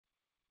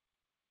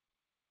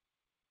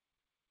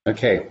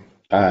Okay,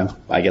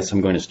 I guess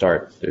I'm going to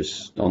start.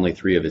 There's only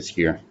three of us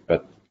here,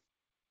 but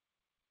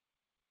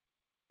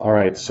all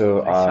right.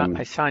 So,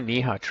 I saw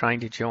Neha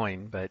trying to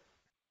join, but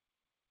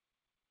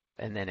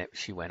and then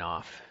she went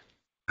off.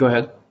 go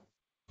ahead.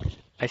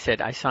 I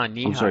said I saw I'm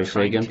Neha sorry. Say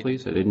trying again, to.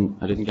 please. I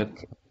didn't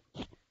get.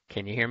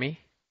 Can you hear me?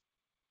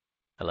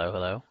 Hello,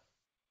 hello.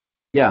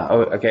 Yeah.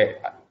 Oh, okay.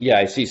 Yeah,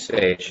 I see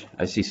Sage.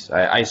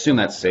 I assume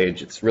that's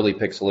Sage. It's really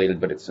pixelated,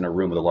 but it's in a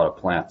room with a lot of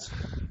plants.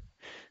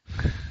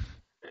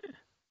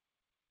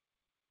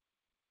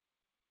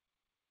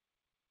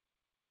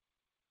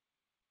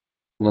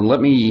 Well,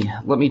 let me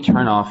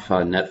turn off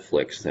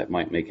Netflix. That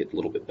might make it a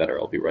little bit better.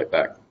 I'll be right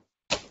back.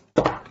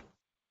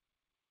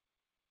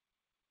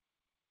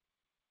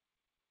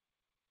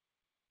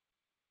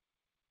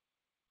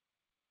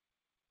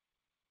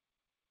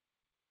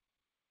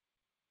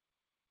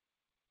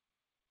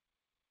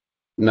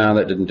 No,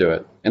 that didn't do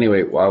it.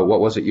 Anyway, what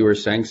was it you were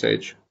saying,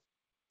 Sage?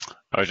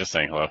 I was just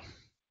saying hello.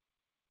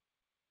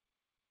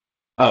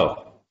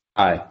 Oh,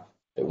 hi.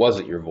 It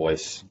wasn't your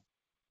voice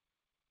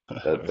I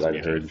that was I'd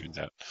muted, heard. it turns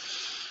out.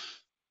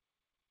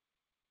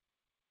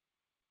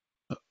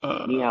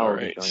 Meow All will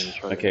be right. joining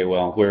shortly. Okay,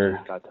 well, we're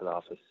Got to the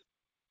office.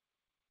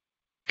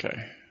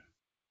 Okay.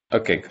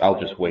 okay. Go I'll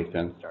ahead just wait and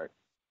then. start.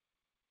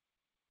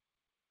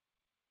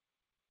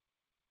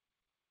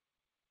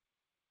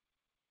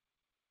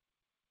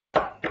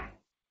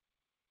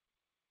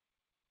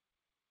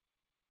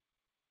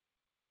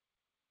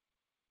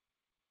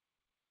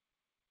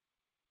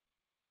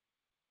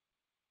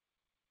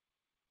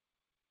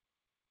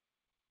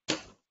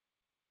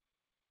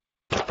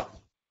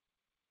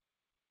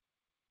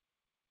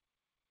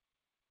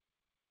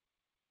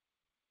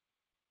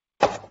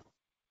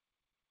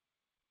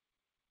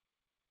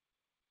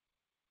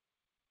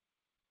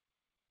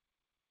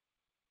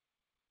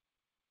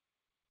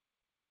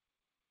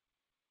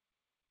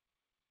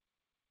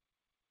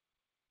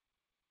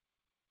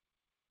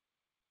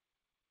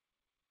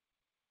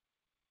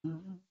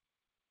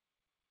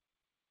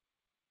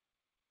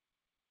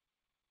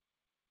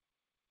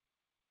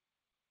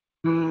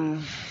 Hmm.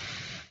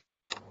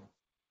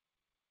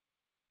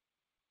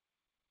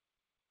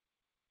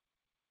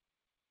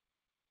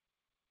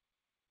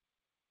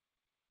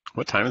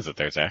 What time is it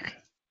there, Zach?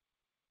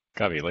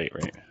 Gotta be late,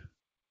 right?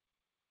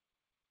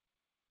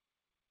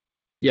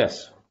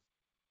 Yes.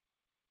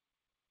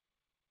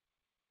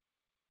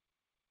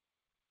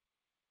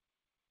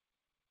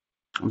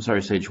 I'm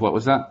sorry, Sage. What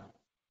was that?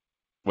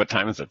 What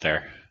time is it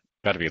there?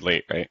 Gotta be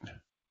late, right?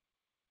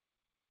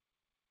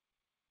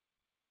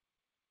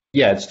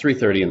 Yeah, it's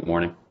 3:30 in the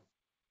morning.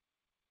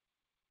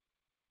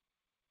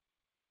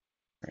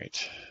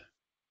 Right.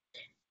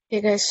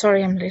 Hey guys,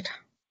 sorry I'm late.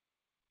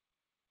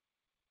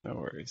 No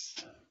worries.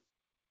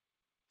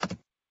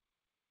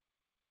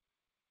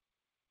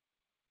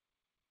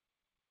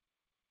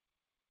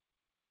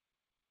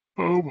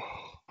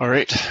 All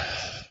right. Should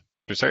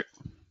we start?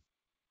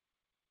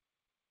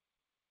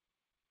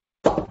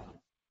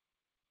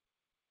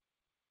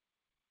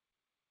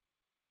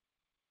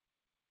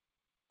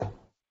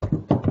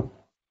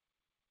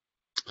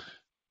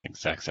 I think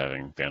Zach's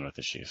having bandwidth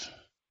issues.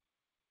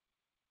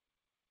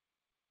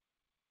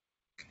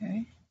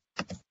 Okay.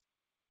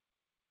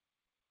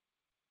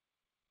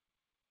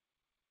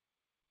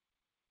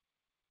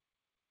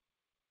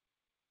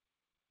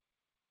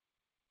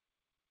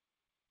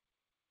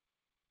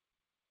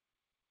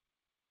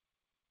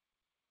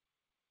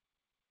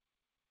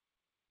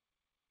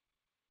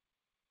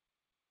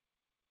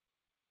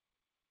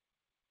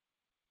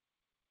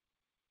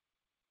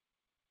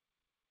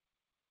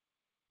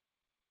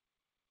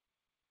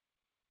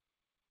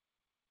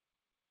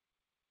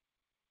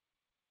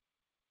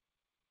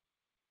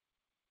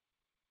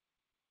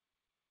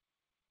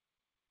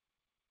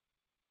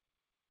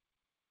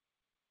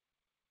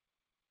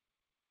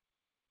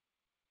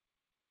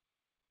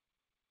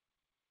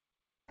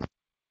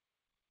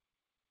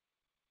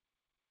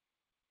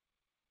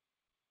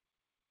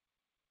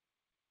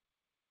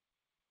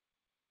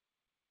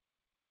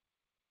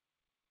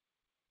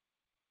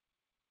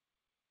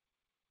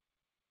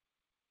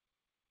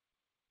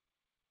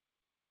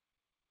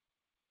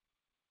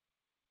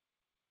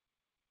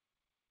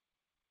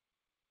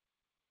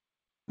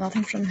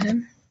 Nothing from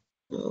him.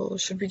 So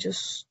should we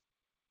just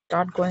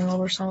start going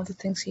over some of the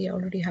things he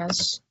already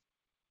has?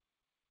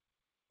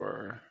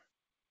 Or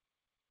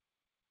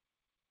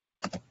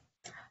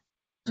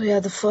So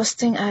yeah, the first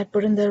thing I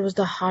put in there was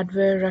the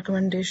hardware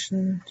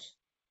recommendation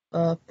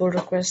pull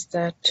request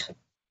that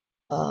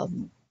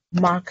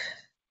Mark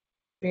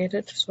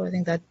created. So I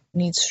think that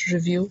needs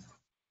review.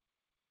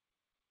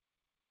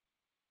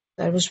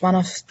 That was one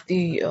of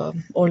the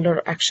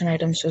older action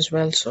items as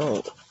well.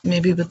 So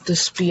maybe with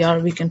this PR,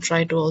 we can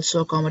try to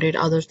also accommodate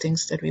other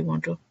things that we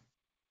want to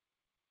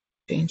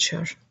change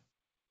here.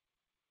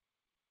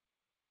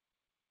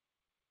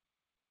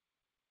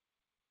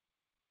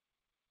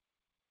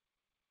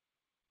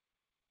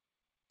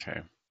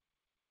 okay.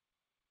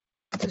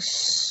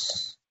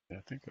 This Yeah,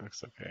 I think it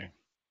looks okay.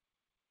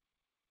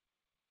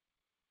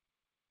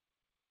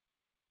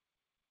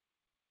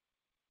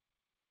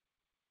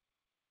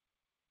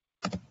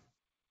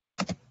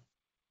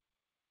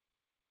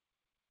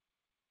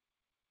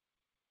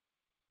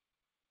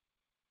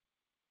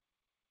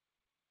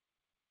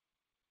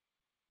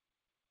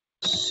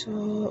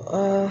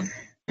 So,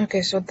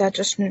 okay, so that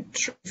just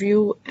needs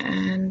review,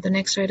 and the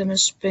next item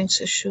is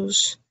Pink's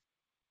issues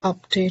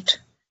update.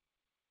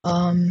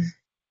 I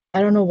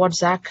don't know what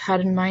Zach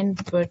had in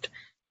mind, but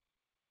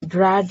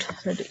Brad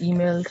had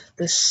emailed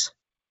this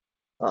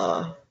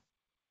to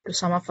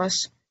some of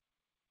us.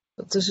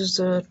 This is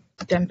the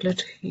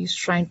template we're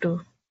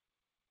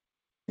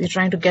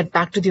trying to get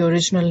back to the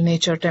original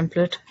nature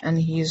template, and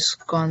he's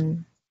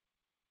gone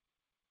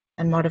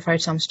and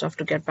modified some stuff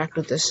to get back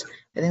to this.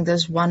 I think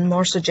there's one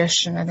more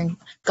suggestion, I think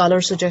color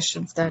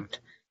suggestions that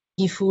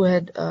Gifu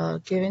had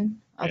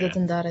given. Other Yeah.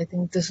 than that, I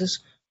think this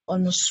is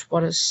almost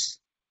what is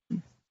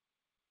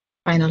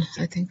final,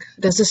 I think.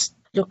 Does this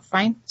look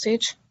fine,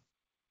 Sage?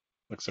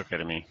 Looks okay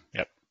to me.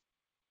 Yep.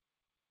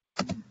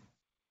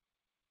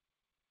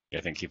 Yeah,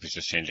 I think he was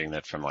just changing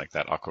that from like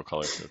that aqua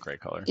color to a gray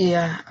color.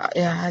 Yeah,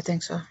 I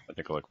think so. I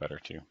think it'll look better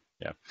too.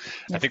 Yeah.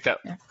 Yeah, I think that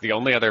yeah. the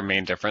only other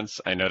main difference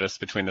I noticed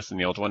between this and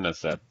the old one is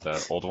that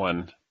the old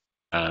one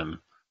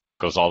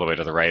goes all the way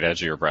to the right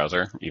edge of your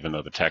browser, even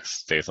though the text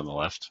stays on the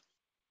left.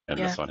 And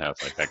Yeah. this one has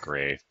like that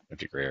gray,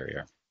 empty gray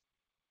area.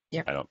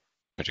 Yep. I don't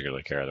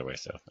particularly care either way,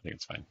 so I think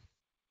it's fine.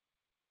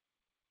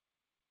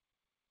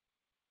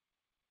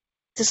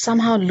 This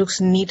somehow looks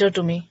neater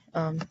to me.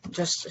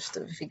 Just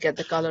if we get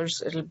the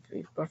colors, it'll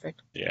be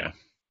perfect. Yeah.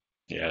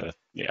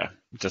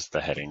 Just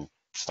the heading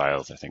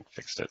styles, I think,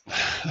 fixed it.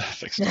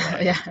 Fixed it.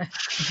 Yeah, yeah.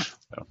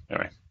 So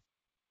anyway,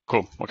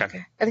 cool. Okay.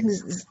 Okay. I think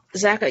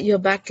Zach, you're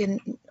back in.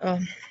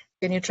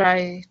 Can you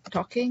try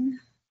talking?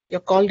 Your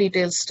call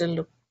details still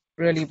look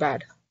really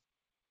bad.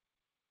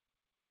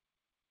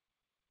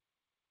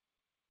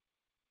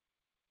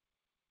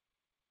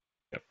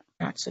 Yep.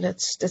 All right, so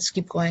let's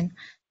keep going.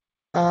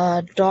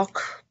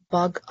 Doc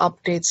bug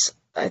updates.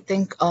 I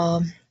think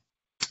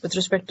with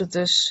respect to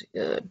this,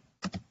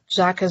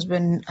 Zach has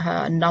been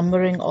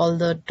numbering all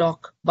the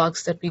doc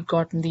bugs that we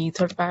got in the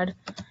Etherpad,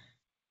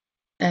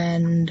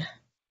 and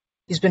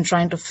he's been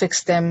trying to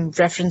fix them,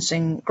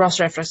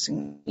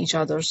 cross-referencing each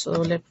other. So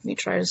let me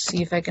try to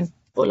see if I can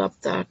pull up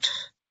that.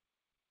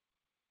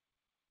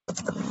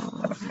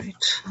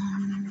 Right.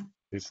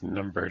 Is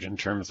numbered in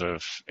terms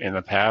of in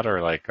the pad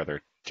or like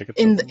other tickets?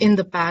 In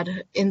the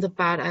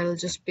pad, I'll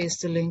just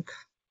paste the link.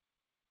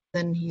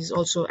 Then he's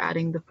also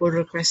adding the pull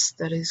requests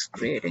that he's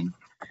creating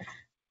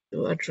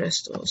to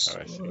address those. Oh,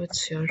 I see. So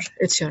it's here.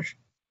 It's here.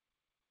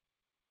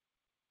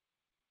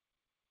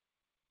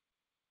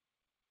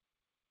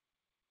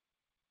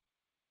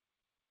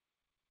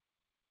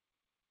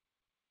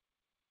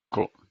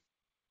 Cool.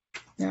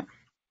 Yeah.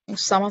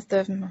 Some of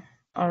them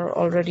are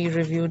already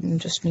reviewed and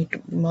just need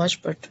to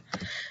merge, but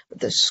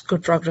there's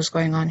good progress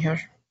going on here.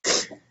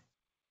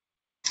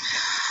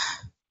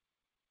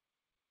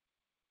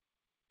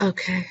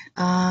 Okay.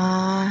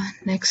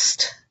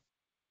 Next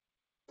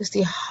is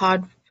the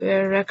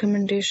hardware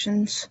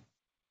recommendations.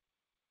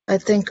 I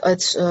think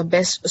it's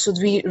best. So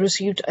we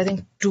received, I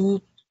think,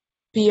 2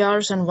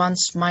 PRs and 1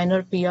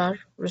 minor PR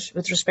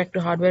with respect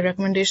to hardware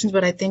recommendations,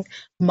 but I think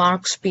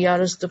Mark's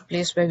PR is the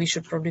place where we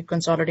should probably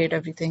consolidate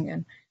everything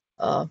and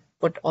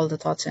put all the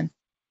thoughts in.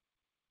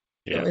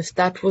 Yeah. So if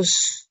that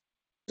was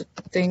the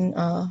thing,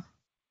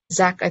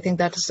 Zach, I think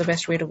that is the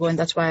best way to go, and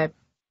that's why I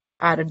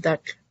added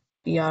that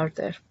PR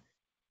there.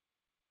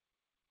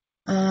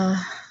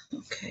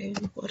 Okay,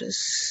 what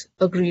is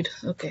agreed?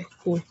 Okay,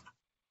 cool.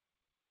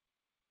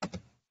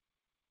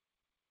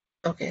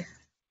 Okay,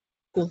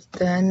 cool.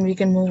 Then we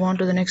can move on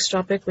to the next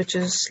topic, which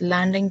is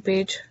landing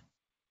page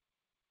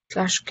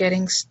 /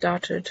 getting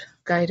started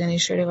guide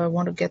initiative. I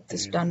want to get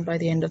this done by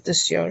the end of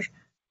this year,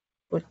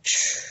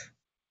 which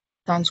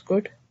sounds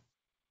good.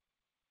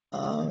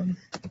 So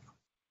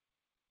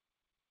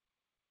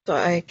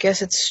I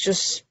guess it's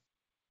just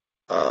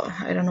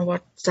I don't know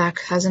what Zach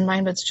has in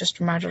mind, but it's just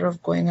a matter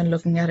of going and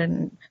looking at it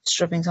and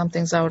stripping some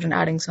things out and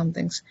adding some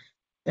things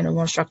in a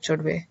more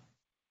structured way.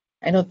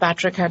 I know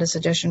Patrick had a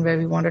suggestion where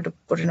we wanted to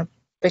put in a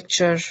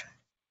picture,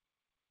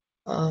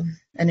 an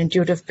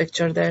intuitive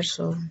picture there,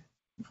 so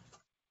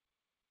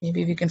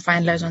maybe we can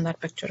finalize on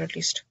that picture at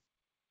least.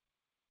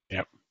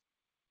 Yep.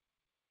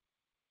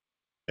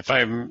 If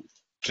I'm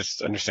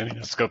just understanding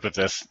the scope of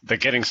this, the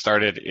getting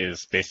started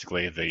is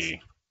basically the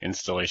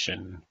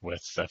installation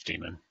with Ceph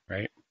Daemon,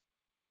 right?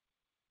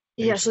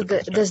 Yeah, so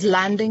there's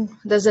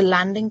a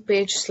landing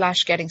page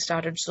 / getting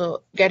started.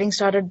 So getting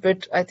started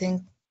bit, I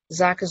think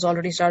Zach has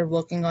already started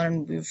working on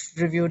and we've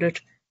reviewed it.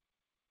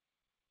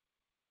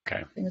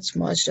 Okay. I think it's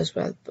merged as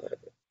well, but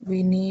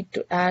we need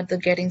to add the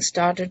getting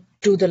started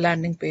to the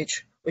landing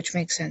page, which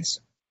makes sense.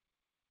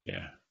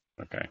 Yeah.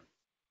 Okay.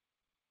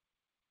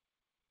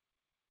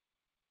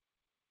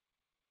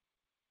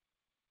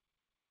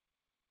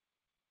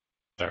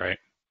 Is that right?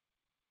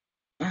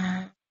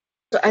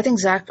 So I think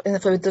Zach,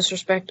 with this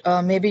respect,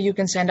 maybe you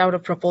can send out a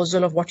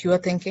proposal of what you are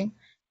thinking,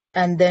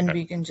 and then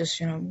we can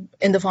just, in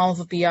the form of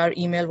a PR,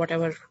 email,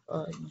 whatever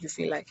you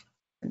feel like,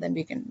 and then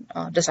we can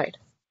decide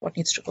what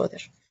needs to go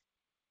there.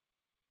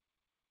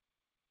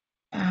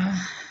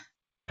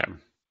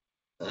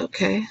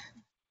 Okay.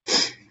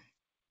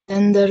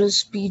 Then there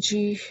is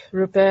PG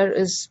repair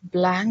is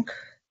blank.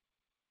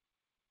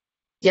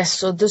 Yes,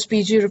 so this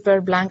PG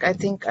repair blank, I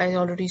think I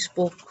already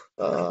spoke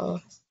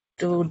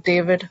to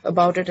David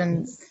about it,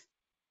 and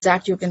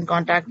Zach, you can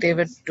contact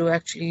David to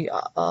actually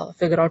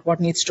figure out what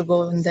needs to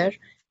go in there.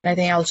 And I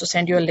think I also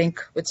send you a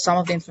link with some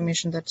of the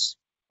information that's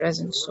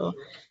present, so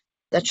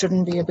that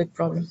shouldn't be a big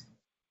problem.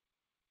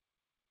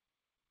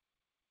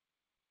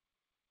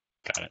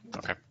 Got it.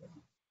 Okay.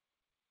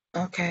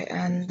 Okay,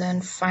 and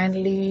then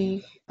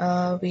finally,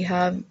 we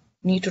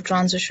need to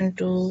transition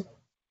to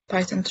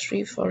Python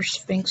 3 for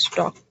Sphinx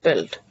doc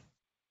build.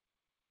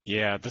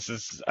 Yeah,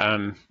 this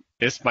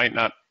might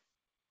not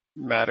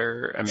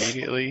matter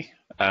immediately,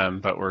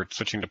 but we're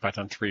switching to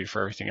Python 3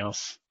 for everything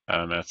else.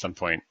 At some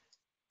point,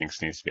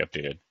 things needs to be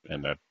updated,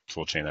 and the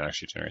tool chain that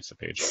actually generates the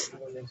page.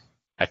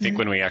 I think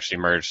when we actually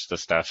merge the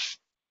stuff,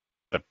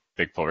 the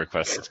big pull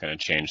request is going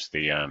to change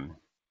the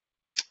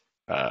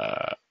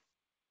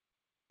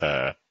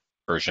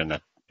version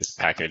that is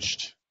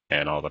packaged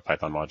and all the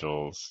Python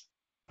modules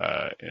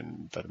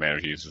in that the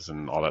manager uses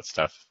and all that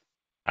stuff.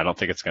 I don't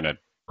think it's going to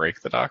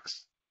break the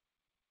docs.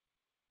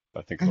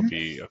 I think it'll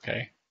be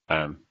okay.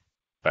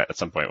 But at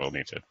some point we'll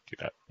need to do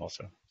that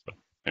also. So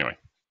anyway.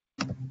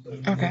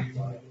 Okay.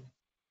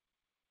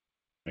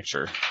 Make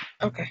sure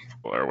Okay.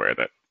 people are aware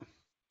that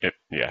I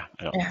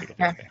don't think it'll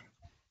be okay.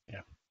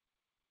 Yeah.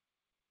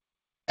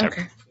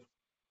 Okay.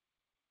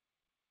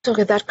 So,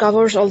 okay, that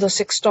covers all the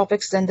 6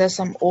 topics. Then there's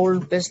some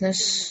old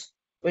business,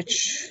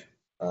 which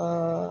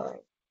I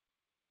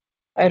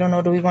don't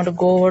know. Do we want to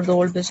go over the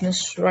old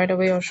business right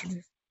away, or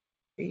should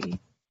we?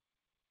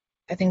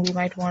 I think we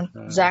might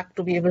want Zach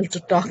to be able to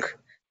talk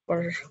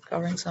for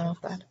covering some of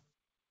that.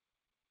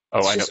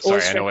 Oh, I know.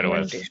 Sorry, I know what it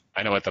was.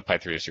 I know what the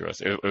Py3 issue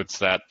was. It's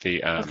that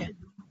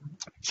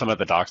some of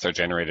the docs are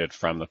generated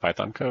from the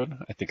Python code.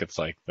 I think it's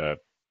like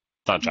it's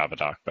not Java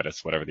doc, but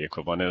it's whatever the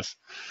equivalent is,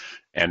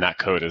 and that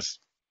code is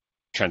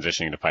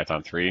transitioning to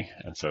Python 3,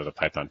 and so the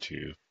Python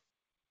 2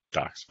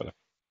 docs. But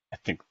I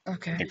think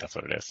that's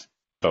what it is.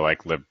 So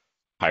like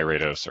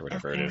libpyrados or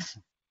whatever it is.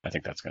 I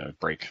think that's going to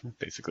break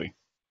basically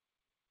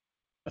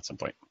at some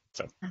point.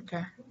 So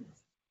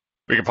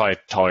we can probably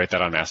tolerate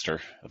that on master.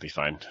 It'll be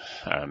fine,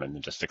 and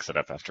then just fix it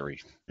up after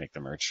we make the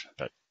merge.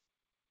 But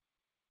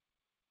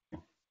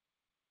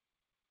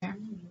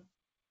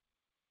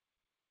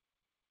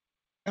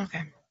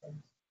Okay.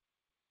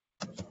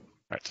 All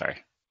right.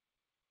 Sorry.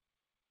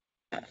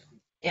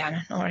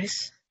 Yeah, no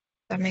worries.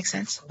 That makes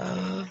sense.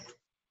 Let's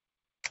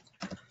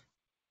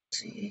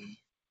see.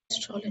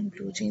 Installing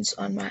BlueJeans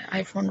on my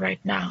iPhone right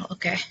now.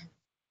 Okay.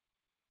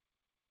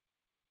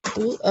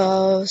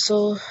 Cool.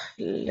 So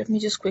let me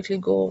just quickly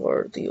go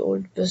over the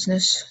old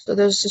business. So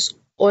there's this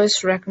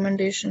OS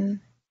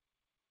recommendation.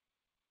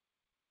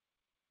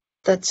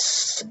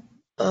 That's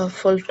a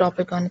full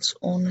topic on its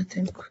own, I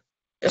think.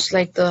 Just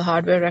like the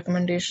hardware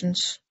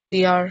recommendations,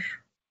 PR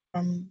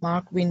from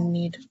Mark, we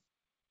need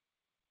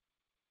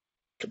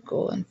to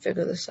go and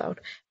figure this out.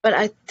 But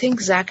I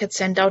think Zach had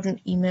sent out an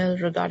email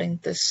regarding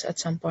this at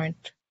some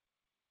point.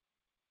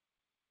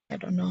 I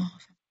don't know.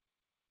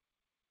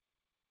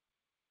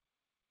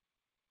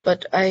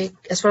 But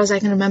as far as I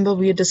can remember,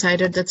 we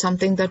decided that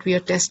something that we are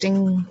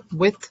testing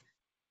with,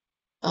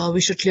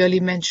 we should clearly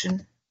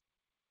mention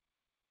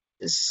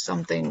is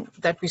something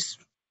that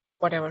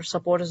whatever,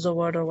 support is the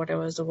word or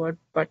whatever is the word,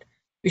 but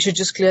we should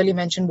just clearly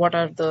mention what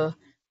are the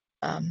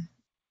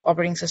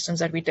operating systems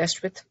that we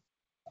test with.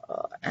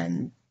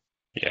 And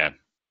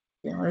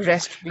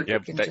rest we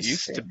can that just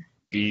used say. to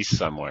be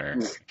somewhere.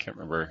 I can't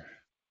remember.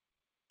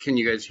 Can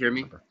you guys hear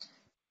me?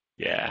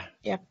 Yeah.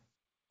 Yep.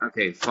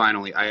 Okay,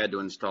 finally, I had to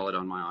install it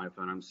on my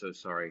iPhone. I'm so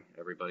sorry,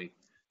 everybody.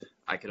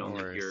 I could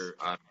only hear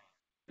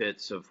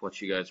bits of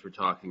what you guys were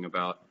talking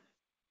about.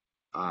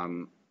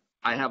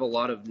 I have a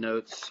lot of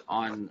notes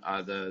on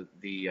the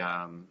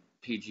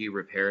PG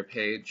repair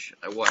page.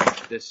 I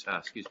watched this.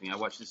 I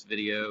watched this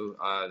video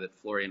that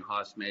Florian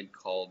Haas made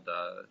called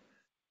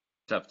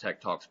Ceph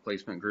Tech Talks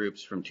Placement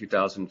Groups from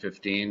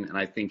 2015, and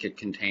I think it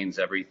contains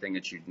everything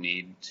that you'd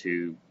need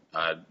to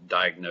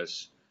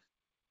diagnose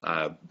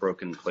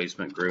broken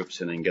placement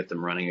groups and then get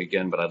them running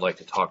again. But I'd like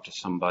to talk to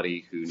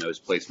somebody who knows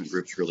placement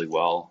groups really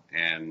well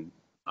and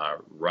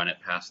run it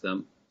past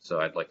them. So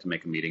I'd like to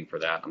make a meeting for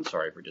that. I'm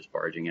sorry for just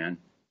barging in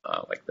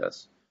like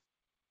this.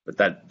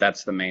 But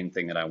that's the main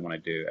thing that I want to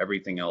do.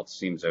 Everything else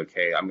seems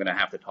okay. I'm going to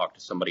have to talk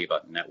to somebody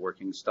about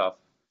networking stuff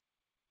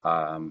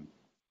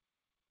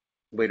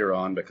later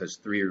on, because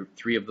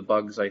three of the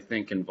bugs, I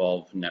think,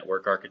 involve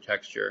network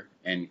architecture,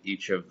 and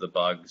each of the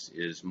bugs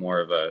is more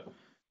of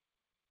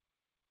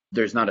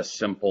there's not a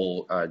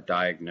simple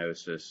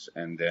diagnosis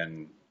and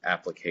then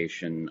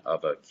application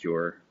of a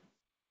cure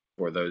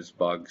for those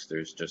bugs.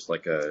 There's just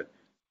like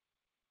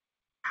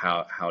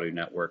how do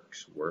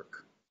networks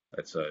work?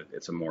 It's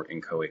a more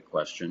inchoate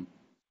question.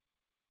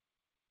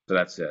 So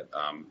that's it.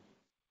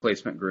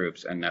 Placement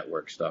groups and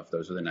network stuff.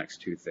 Those are the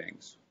next two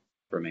things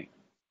for me.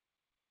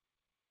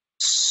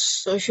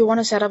 So if you want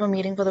to set up a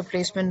meeting for the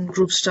placement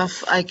group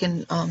stuff, I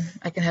can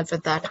help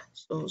with that.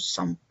 So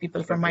some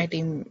people from my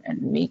team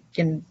and me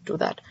can do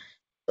that.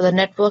 For the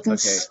networking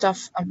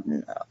stuff,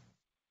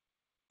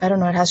 I don't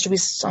know. It has to be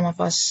some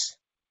of us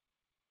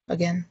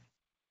again.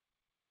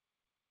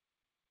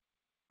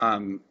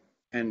 And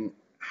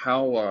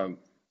how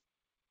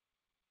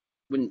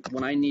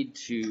when I need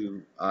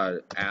to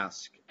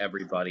ask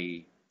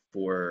everybody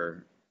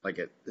for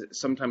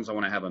sometimes I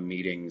want to have a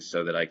meeting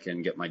so that I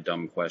can get my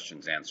dumb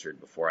questions answered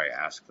before I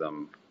ask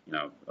them,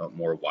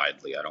 more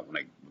widely. I don't want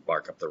to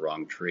bark up the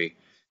wrong tree.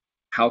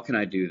 How can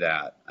I do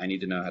that? I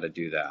need to know how to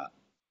do that.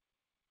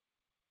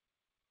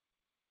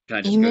 Can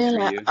I just Email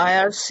go through you?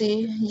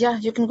 IRC. Yeah,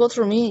 you can go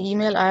through me.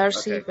 Email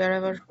IRC, Okay.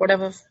 wherever,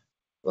 whatever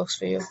works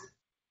for you.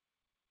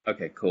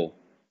 Okay, cool.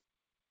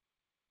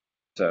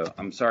 So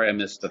I'm sorry I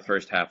missed the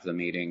first half of the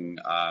meeting.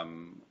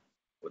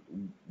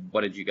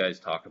 What did you guys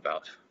talk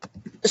about?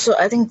 So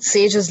I think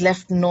Sage has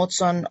left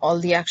notes on all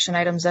the action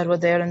items that were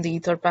there in the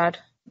Etherpad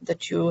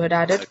that you had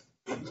added.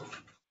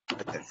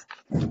 Okay.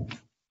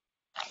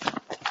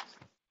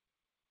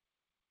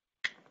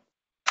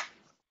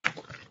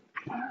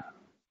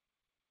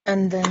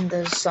 And then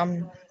there's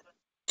some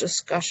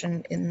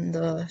discussion in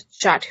the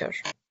chat here.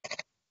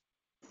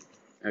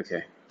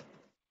 Okay.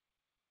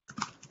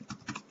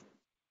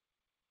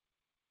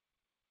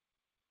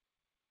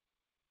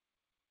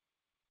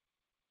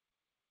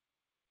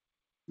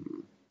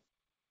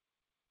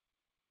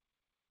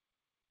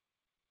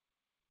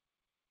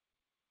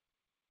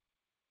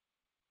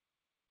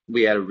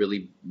 We had a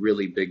really,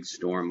 really big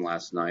storm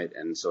last night,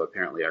 and so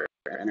apparently our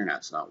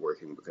internet's not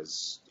working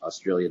because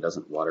Australia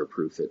doesn't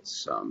waterproof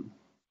its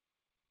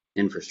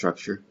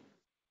infrastructure.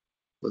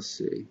 Let's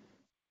see.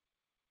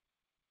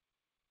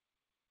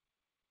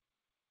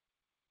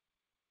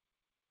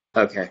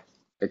 Okay,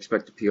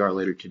 expect a PR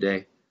later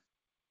today.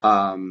 Yep.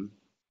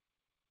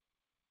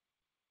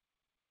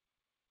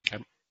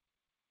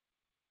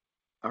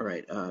 All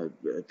right,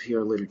 PR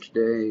later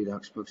today.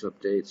 DocSpokes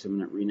updates.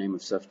 Imminent rename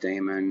of Ceph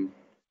Daemon.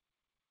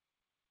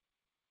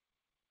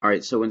 All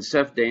right, so when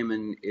Ceph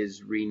Daemon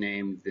is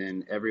renamed,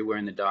 then everywhere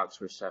in the docs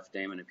where Ceph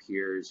Daemon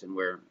appears and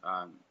where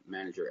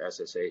manager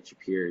SSH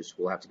appears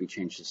will have to be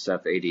changed to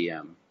Ceph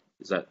ADM.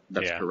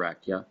 That's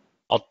correct? Yeah.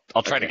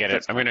 I'll try to get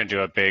it. I'm going to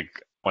do a big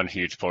one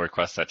huge pull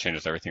request that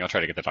changes everything. I'll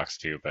try to get the docs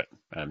too, but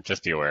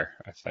just be aware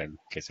in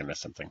case I miss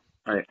something.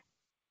 All right.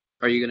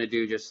 Are you going to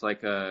do just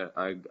like a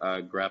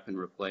grep and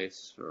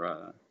replace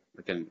or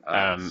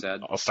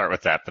sed? I'll start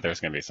with that, but there's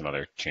going to be some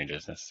other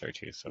changes necessary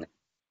too. So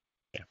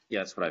yeah,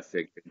 that's what I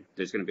figured.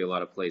 There's going to be a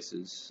lot of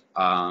places.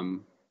 So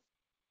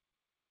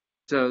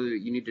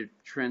you need to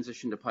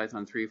transition to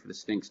Python 3 for the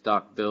Stinks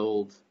doc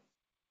build.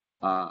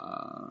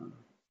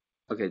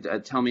 Okay,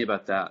 tell me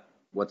about that.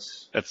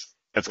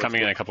 It's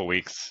coming in a couple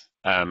weeks.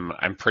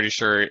 I'm pretty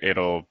sure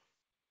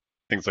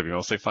things will be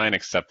mostly fine,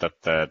 except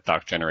that the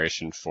doc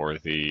generation for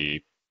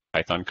the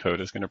Python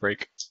code is going to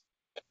break.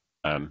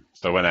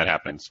 So when that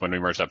happens, when we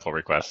merge that pull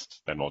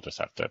request, then we'll just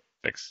have to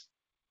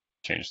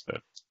change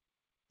the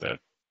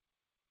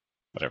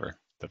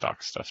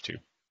doc stuff too.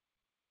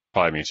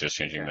 Probably means just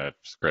changing the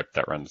script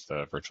that runs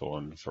the virtual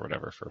and for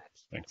whatever for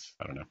things.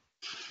 I don't know.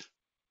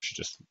 Should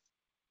just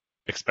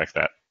expect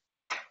that.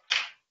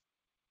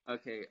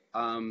 Okay.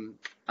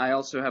 I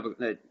also have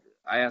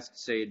I asked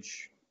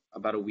Sage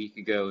about a week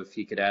ago if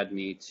he could add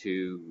me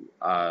to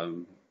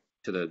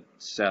the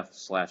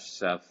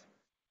Ceph/Ceph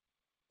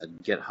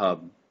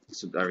GitHub,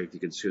 or if you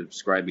could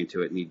subscribe me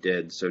to it, and he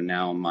did. So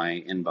now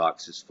my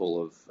inbox is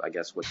full of, I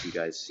guess, what you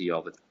guys see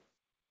all the time,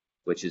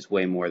 which is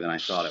way more than I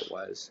thought it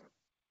was.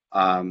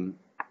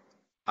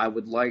 I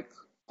would like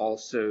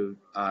also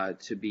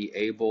to be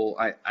able,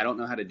 I don't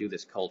know how to do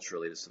this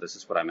culturally, so this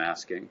is what I'm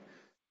asking.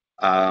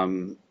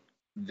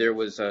 There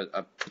was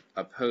a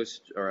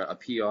post or a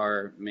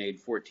PR made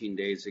 14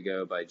 days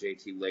ago by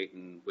JT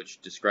Layton,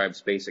 which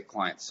describes basic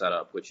client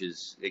setup, which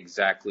is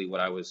exactly what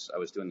I was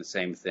doing the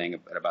same thing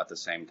at about the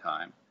same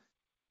time.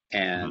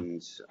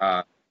 And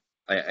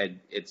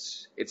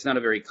it's not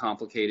a very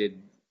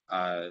complicated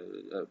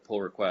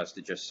pull request.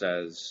 It just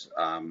says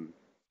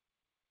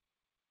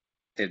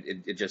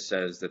it just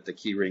says that the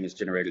key ring is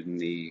generated and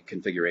the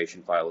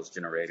configuration file is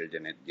generated,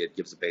 and it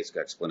gives a basic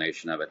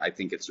explanation of it. I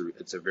think it's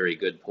a very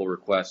good pull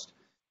request.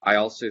 I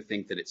also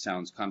think that it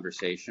sounds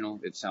conversational.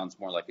 It sounds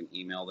more like an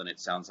email than it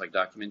sounds like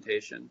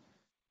documentation.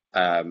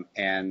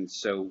 And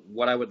so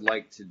what I would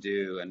like to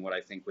do, and what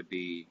I think would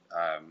be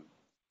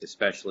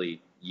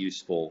especially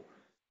useful,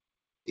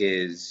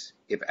 is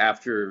if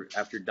after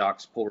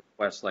docs pull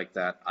requests like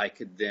that, I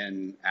could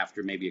then,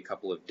 after maybe a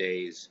couple of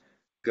days,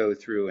 go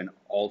through and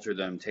alter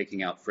them,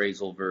 taking out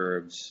phrasal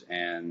verbs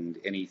and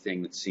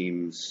anything that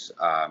seems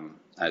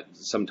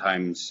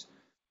sometimes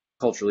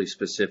culturally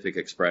specific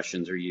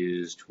expressions are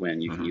used when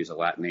you can use a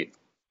Latinate.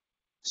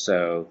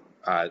 So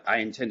I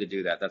intend to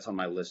do that. That's on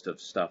my list of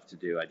stuff to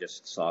do. I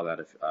just saw that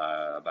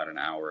about an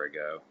hour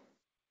ago.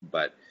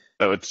 But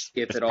so it's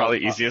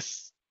probably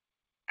easiest.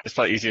 It's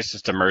probably easiest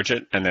just to merge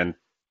it and then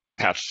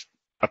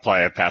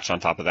apply a patch on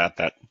top of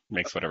that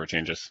makes whatever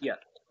changes. Yeah.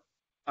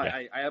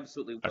 I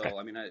absolutely will. Okay.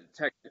 I mean,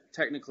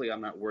 technically,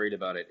 I'm not worried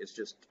about it. It's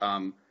just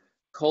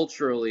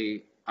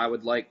culturally, I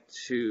would like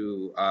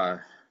to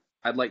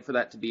I'd like for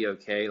that to be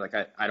okay. Like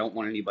I don't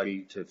want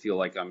anybody to feel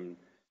like I'm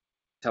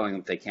telling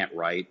them they can't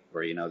write,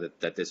 or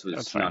that this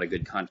was not a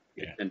good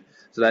contribution. Yeah.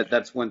 So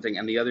that's one thing.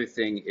 And the other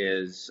thing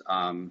is,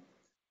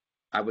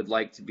 I would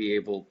like to be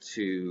able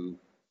to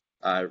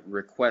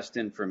request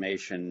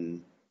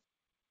information.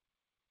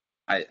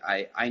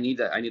 I need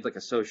like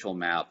a social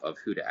map of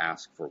who to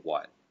ask for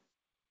what,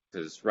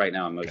 because right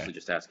now I'm mostly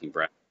just asking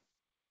Brad.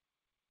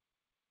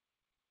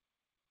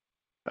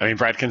 I mean,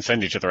 Brad can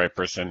send you to the right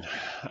person.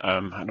 I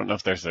don't know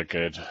if there's a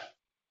good.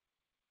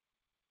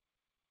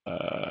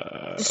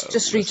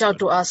 Just reach out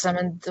to us. I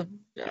mean,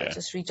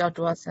 just reach out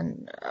to us,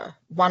 and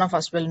one of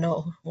us will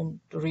know whom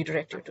to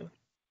redirect you to.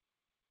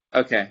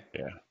 Okay.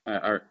 Yeah.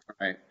 All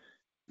right.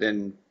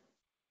 Then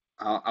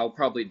I'll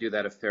probably do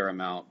that a fair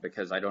amount,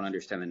 because I don't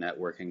understand the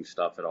networking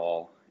stuff at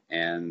all,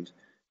 and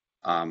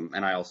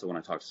I also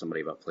want to talk to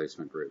somebody about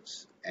placement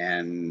groups,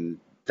 and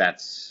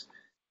that's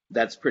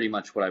pretty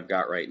much what I've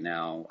got right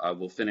now.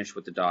 We'll finish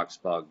with the docs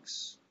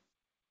bugs.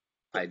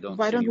 Why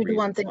don't we do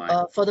one thing?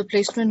 For the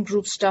placement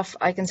group stuff,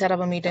 I can set up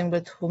a meeting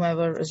with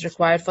whomever is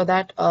required for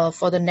that.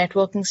 For the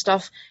networking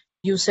stuff,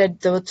 you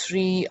said there were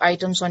 3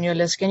 items on your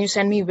list. Can you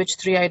send me which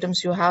 3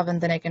 items you have, and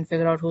then I can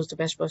figure out who's the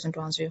best person to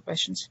answer your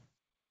questions?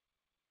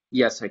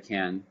 Yes, I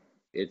can.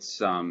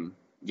 It's I'll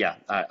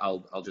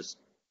just.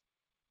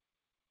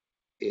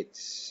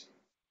 It's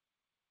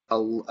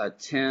a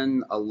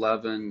 10,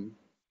 11,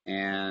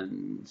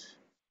 and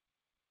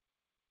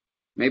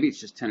maybe it's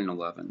just 10 and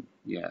 11.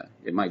 Yeah,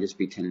 it might just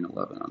be 10 and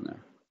 11 on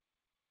there.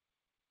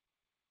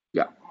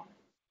 Yeah.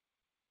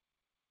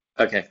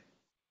 Okay.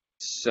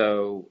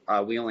 So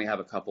we only have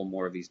a couple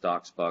more of these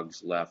docs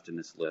bugs left in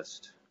this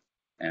list,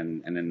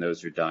 and then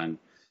those are done.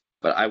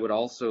 But I would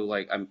also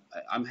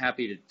I'm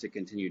happy to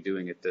continue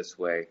doing it this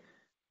way.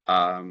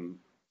 I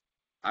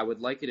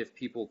would like it if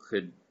people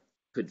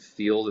could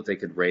feel that they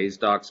could raise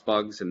docs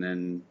bugs and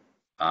then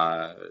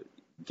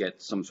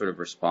get some sort of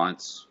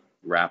response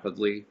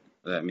rapidly.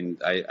 I mean,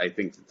 I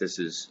think that this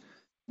is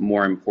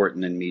more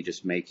important than me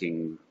just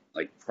making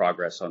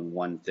progress on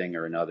one thing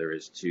or another,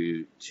 is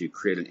to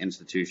create an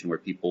institution where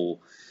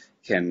people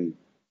can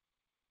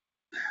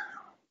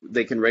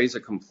raise a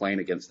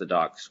complaint against the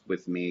docs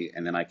with me,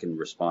 and then I can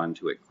respond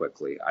to it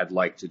quickly. I'd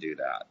like to do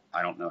that.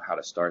 I don't know how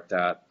to start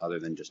that other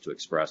than just to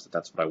express that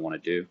that's what I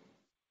want to do.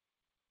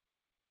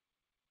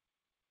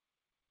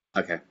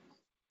 Okay,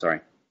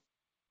 sorry.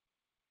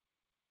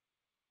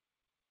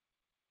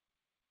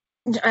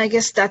 I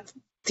guess that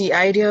the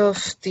idea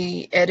of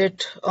the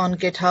edit on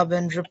GitHub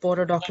and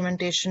reporter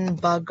documentation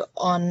bug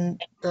on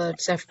the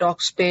Ceph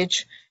docs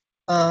page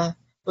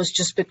was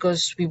just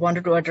because we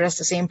wanted to address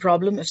the same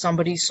problem. If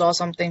somebody saw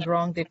something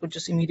wrong, they could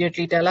just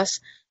immediately tell us.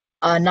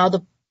 Now,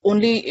 the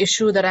only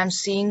issue that I'm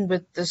seeing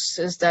with this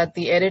is that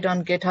the edit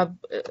on GitHub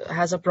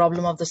has a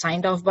problem of the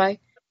signed off by,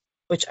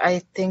 which I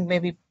think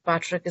maybe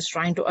Patrick is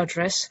trying to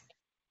address.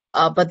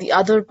 But the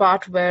other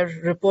part where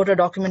reporter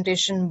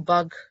documentation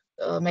bug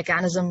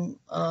mechanism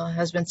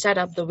has been set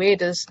up, the way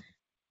it is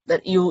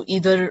that you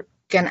either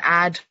can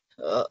add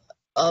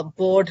a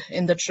board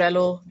in the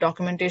Trello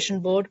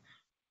documentation board,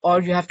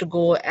 or you have to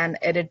go and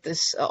edit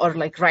this or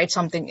write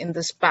something in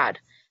this pad.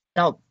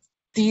 Now,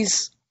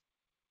 these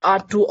are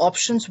 2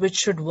 options which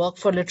should work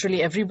for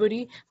literally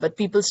everybody, but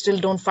people still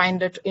don't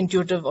find it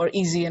intuitive or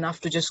easy enough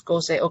to just go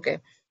say, okay,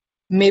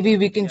 maybe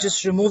we can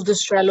just remove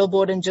this Trello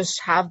board and just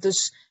have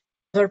this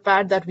other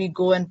pad that we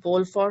go and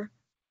poll for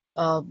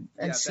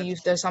and see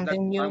if there's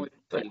something new.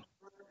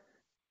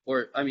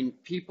 Or, I mean,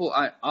 people,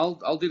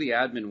 I'll do the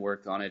admin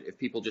work on it. If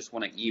people just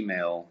want to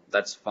email,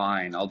 that's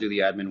fine. I'll do the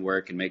admin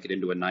work and make it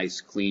into a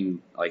nice,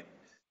 clean,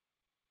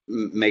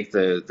 make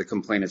the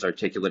complaint as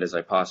articulate as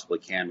I possibly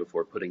can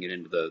before putting it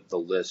into the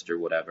list or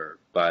whatever.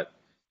 But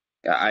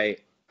I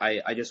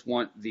just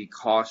want the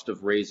cost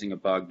of raising a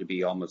bug to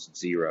be almost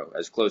 0,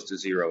 as close to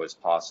 0 as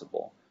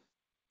possible.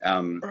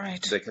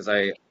 Right. Because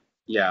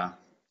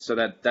so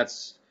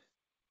that's,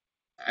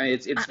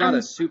 it's not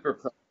a super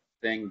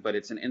thing, but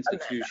it's an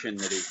institution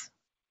that is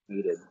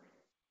needed.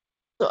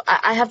 So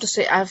I have to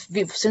say,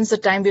 since the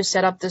time we've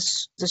set up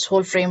this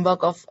whole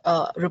framework of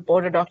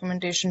reporter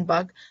documentation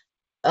bug,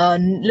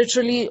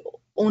 literally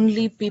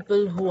only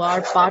people who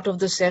are part of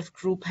the Ceph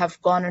group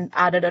have gone and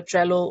added a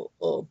Trello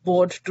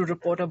board to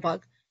report a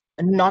bug,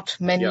 and not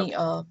many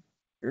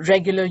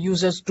regular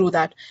users do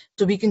that.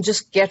 So we can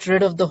just get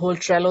rid of the whole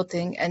Trello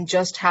thing and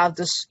just have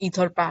this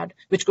Etherpad,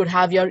 which could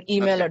have your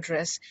email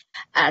address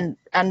and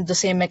the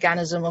same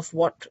mechanism of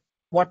what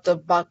the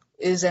bug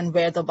is and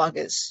where the bug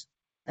is.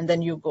 And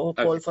then you go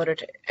poll for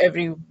it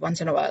every once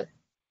in a while.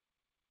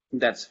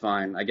 That's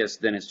fine. I guess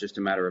then it's just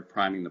a matter of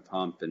priming the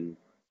pump and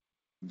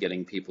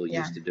getting people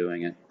used to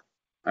doing it.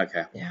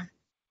 Okay. Yeah.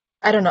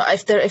 I don't know.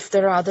 If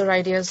there are other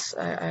ideas,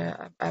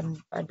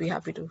 I'd be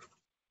happy to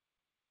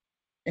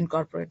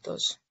incorporate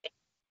those.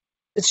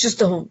 It's just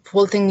the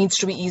whole thing needs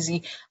to be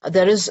easy.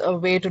 There is a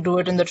way to do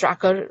it in the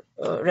tracker,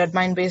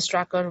 Redmine-based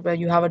tracker, where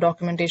you have a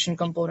documentation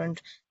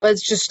component, but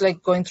it's just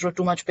going through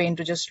too much pain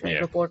to just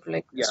report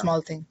a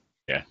small thing.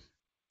 Yeah.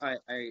 I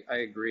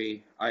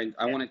agree. I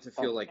want it to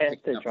feel like I have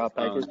picking to up drop.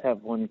 the I phone. just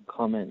have one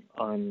comment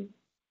on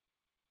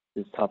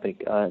this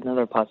topic.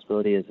 Another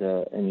possibility is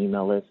an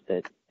email list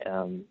that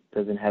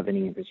doesn't have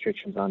any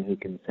restrictions on who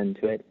can send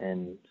to it,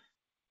 and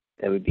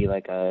that would be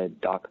like a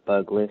doc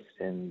bug list,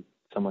 and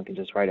someone can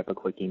just write up a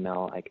quick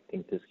email. I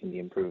think this can be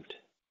improved.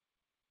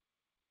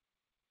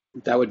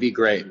 That would be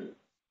great.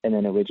 And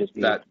then it would just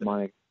be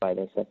monitored by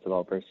the Ceph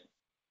developers.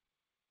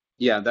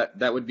 Yeah,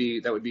 that would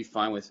be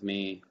fine with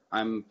me.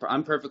 I'm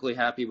perfectly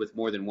happy with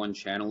more than one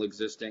channel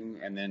existing,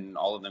 and then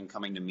all of them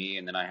coming to me,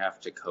 and then I have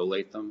to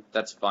collate them.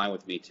 That's fine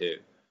with me too.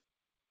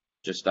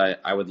 Just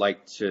I would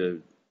like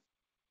to.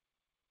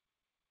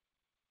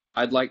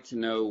 I'd like to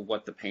know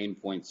what the pain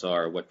points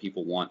are, what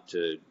people want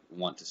to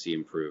see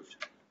improved.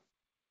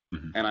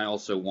 Mm-hmm. And I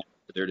also want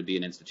there to be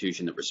an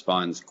institution that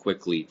responds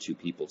quickly to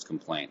people's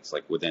complaints.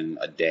 Like within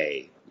a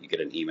day, you get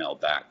an email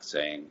back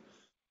saying,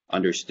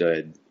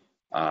 "Understood.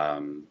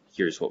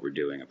 Here's what we're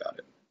doing about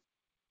it."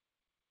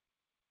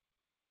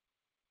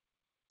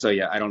 So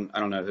yeah, I don't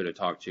know who to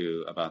talk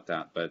to about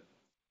that, but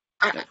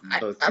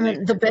I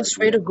mean, the best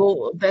way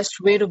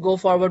to go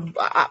forward,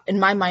 in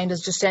my mind, is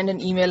just send an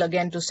email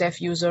again to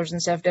Ceph users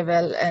and Ceph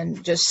Devel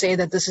and just say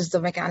that this is the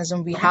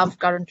mechanism we have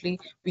currently.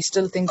 We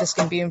still think this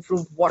can be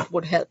improved. What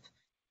would help?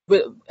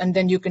 And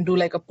then you can do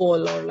like a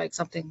poll or like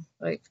something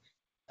like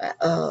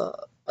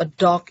a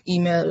doc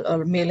email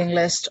or mailing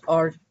list,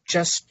 or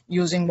just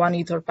using one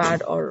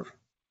Etherpad or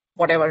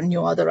whatever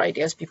new other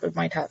ideas people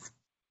might have.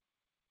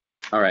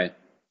 All right.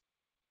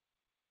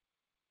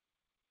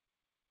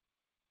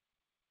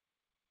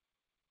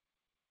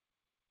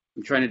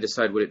 I'm trying to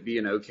decide, would it be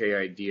an okay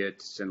idea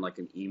to send like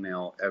an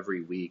email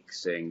every week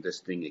saying this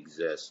thing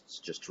exists,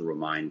 just to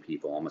remind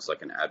people, almost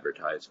like an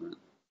advertisement?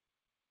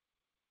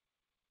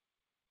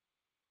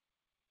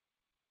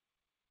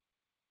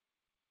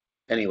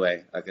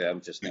 Anyway, okay, I'm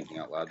just thinking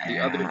out loud.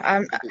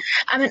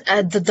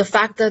 The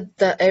fact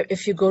that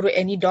if you go to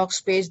any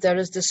docs page, there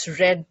is this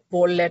red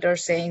bold letter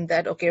saying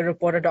that, okay,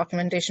 report a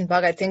documentation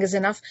bug, I think is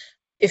enough.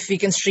 If we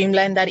can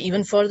streamline that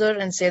even further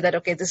and say that,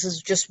 okay, this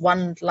is just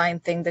one line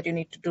thing that you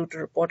need to do to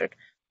report it,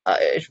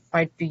 it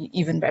might be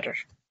even better.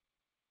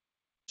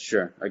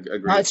 Sure, I agree.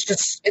 Now it's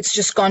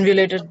just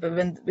convoluted.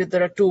 But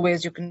there are two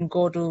ways you can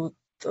go to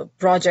the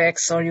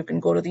projects, or you can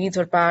go to the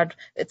Etherpad.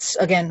 It's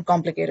again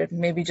complicated.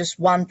 Maybe just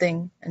one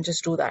thing and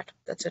just do that.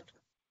 That's it.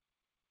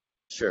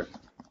 Sure.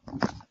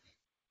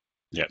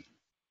 Yep.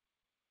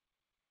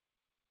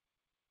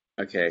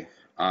 Okay.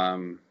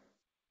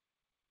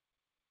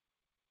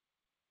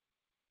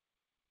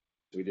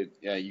 We did.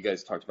 Yeah, you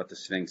guys talked about the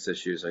Sphinx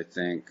issues. I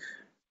think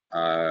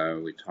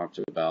we talked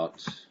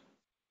about.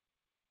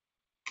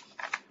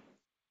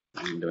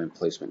 I'm doing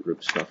placement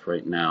group stuff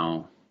right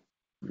now.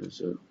 Where is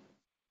it?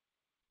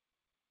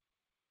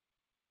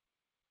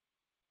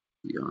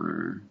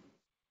 PR,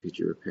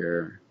 feature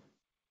repair.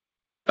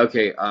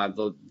 Okay,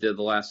 the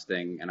last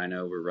thing, and I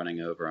know we're running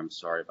over. I'm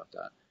sorry about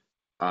that.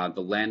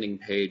 The landing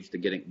page, the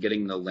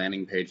getting the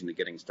landing page and the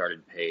getting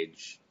started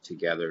page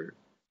together.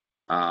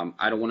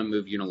 I don't want to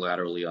move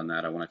unilaterally on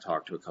that. I want to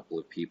talk to a couple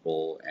of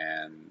people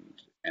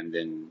and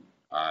then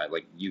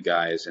like you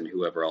guys and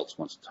whoever else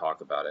wants to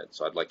talk about it.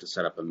 So I'd like to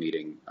set up a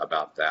meeting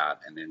about that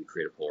and then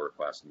create a pull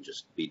request and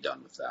just be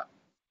done with that.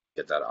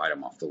 Get that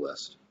item off the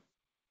list.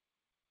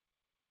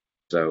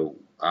 So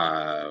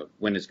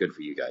when is good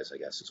for you guys, I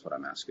guess is what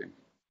I'm asking.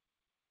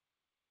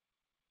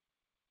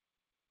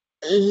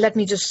 Let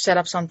me just set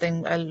up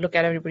something. I'll look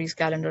at everybody's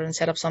calendar and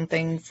set up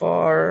something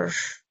for,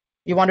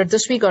 you want it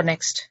this week or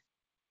next?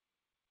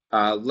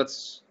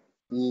 Let's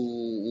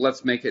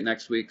make it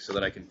next week so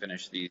that I can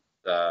finish these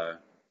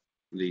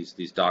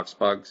docs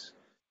bugs,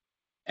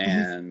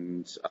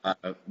 and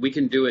we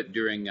can do it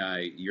during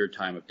your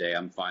time of day.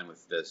 I'm fine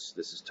with this.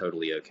 This is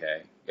totally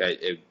okay.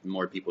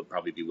 More people would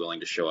probably be willing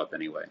to show up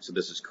anyway, so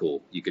this is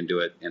cool. You can do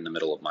it in the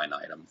middle of my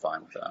night. I'm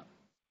fine with that.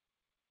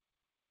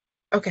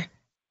 Okay,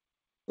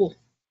 cool.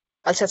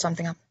 I'll set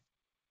something up.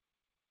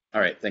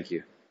 All right, thank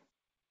you.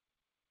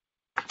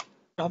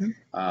 Problem?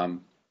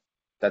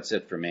 That's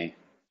it for me.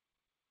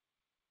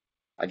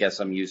 I guess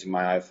I'm using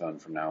my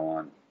iPhone from now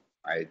on.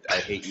 I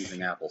hate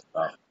using Apple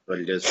stuff, but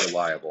it is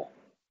reliable.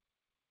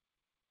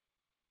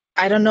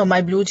 I don't know.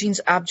 My Blue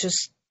Jeans app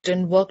just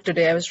didn't work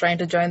today. I was trying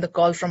to join the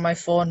call from my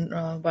phone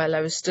while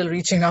I was still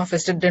reaching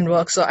office. It didn't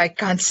work, so I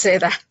can't say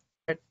that.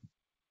 But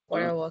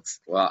whatever works.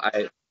 Well,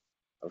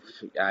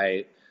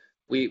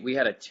 we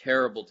had a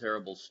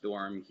terrible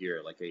storm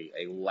here, like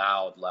a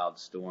loud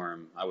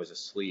storm. I was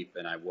asleep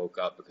and I woke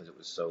up because it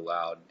was so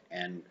loud,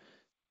 and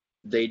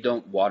they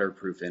don't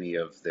waterproof any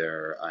of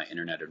their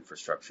internet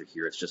infrastructure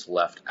here. It's just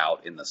left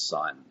out in the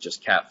sun,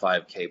 just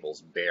Cat5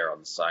 cables bare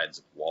on the sides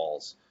of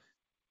walls.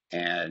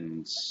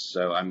 And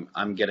so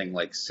I'm getting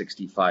like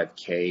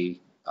 65K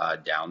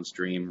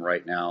downstream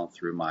right now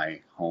through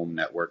my home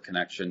network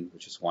connection,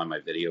 which is why my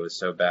video is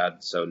so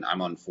bad. So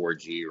I'm on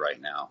 4G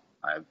right now.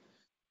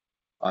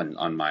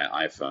 On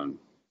my iPhone.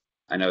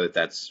 I know that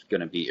that's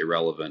going to be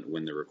irrelevant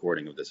when the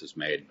recording of this is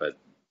made, but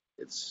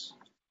that's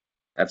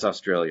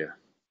Australia.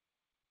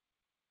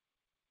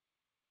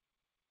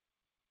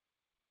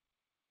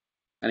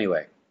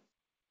 Anyway,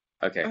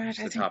 okay. All right, It's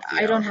I the think top of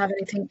the I don't hour. have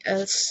anything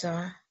else.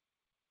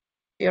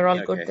 You're all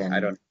good Okay,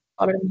 then.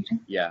 All at a meeting.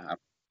 Yeah,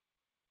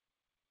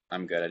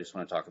 I'm good. I just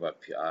want to talk about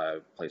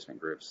placement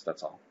groups.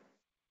 That's all.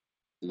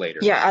 Later.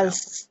 Yeah, right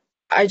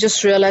I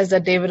just realized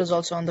that David is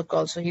also on the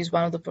call, so he's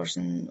one of the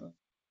person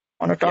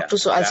I want to talk to.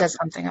 So I'll set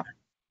something up.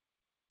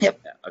 Yep.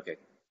 Yeah. Okay.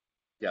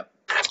 Yep.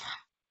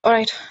 All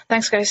right.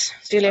 Thanks, guys.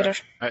 See you later.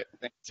 All right.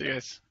 See you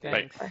guys.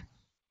 Thanks. Bye. Bye.